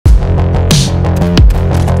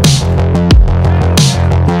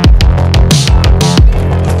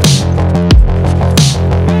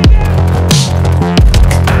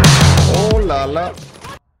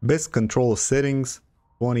best control settings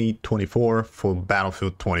 2024 for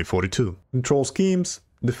Battlefield 2042. Control schemes,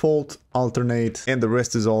 default, alternate, and the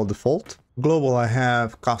rest is all default. Global I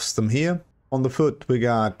have custom here. On the foot we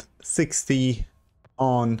got 60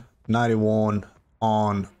 on, 91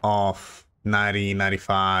 on, off, 90,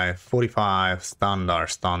 95, 45, standard,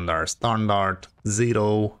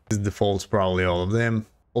 0. This defaults probably all of them.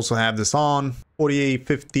 Also have this on, 48,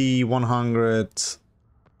 50, 100,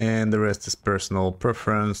 and the rest is personal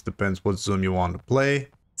preference, depends what zoom you want to play.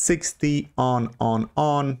 60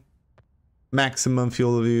 on, maximum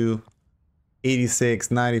field of view, 86,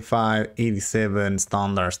 95, 87,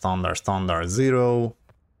 standard, 0,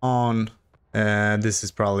 on, this is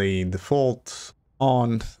probably default,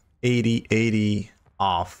 on, 80, 80,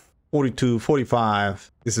 off, 42,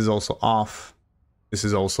 45, this is also off, this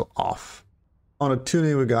is also off. On a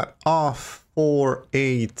tuning we got off, 4,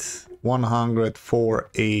 8, 100, 4,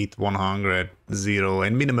 8, 100, 0,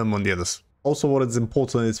 and minimum on the others. Also what is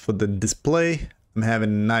important is for the display, I'm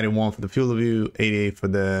having 91 for the field of view, 88 for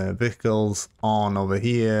the vehicles, on over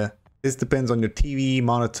here. This depends on your TV,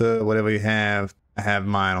 monitor, whatever you have. I have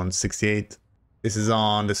mine on 68. This is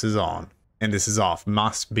on, and this is off,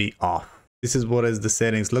 must be off. This is what is the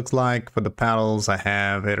settings looks like. For the paddles, I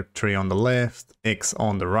have header tree on the left, X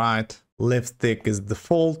on the right. Left stick is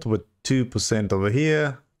default with 2% over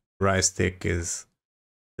here. Right stick is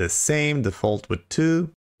the same, default with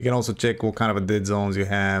 2. You can also check what kind of a dead zones you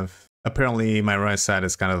have. Apparently my right side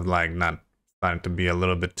is kind of like not starting to be a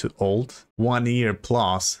little bit too old. 1 year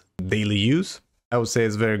plus daily use. I would say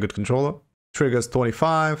it's a very good controller. Triggers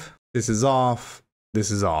 25. This is off.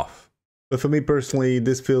 This is off. But for me personally,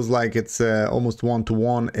 this feels like it's almost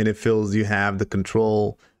 1-to-1, and it feels you have the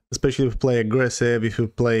control. Especially if you play aggressive, if you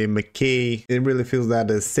play McKay, it really feels that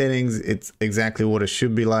the settings, it's exactly what it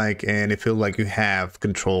should be like, and it feels like you have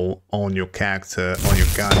control on your character, on your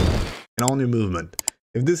gun, and on your movement.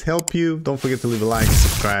 If this helped you, don't forget to leave a like,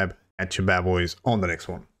 subscribe, catch you bad boys on the next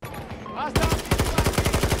one.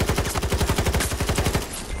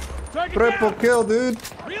 Triple kill, dude!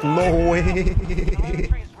 No way!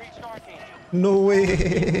 No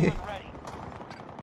way!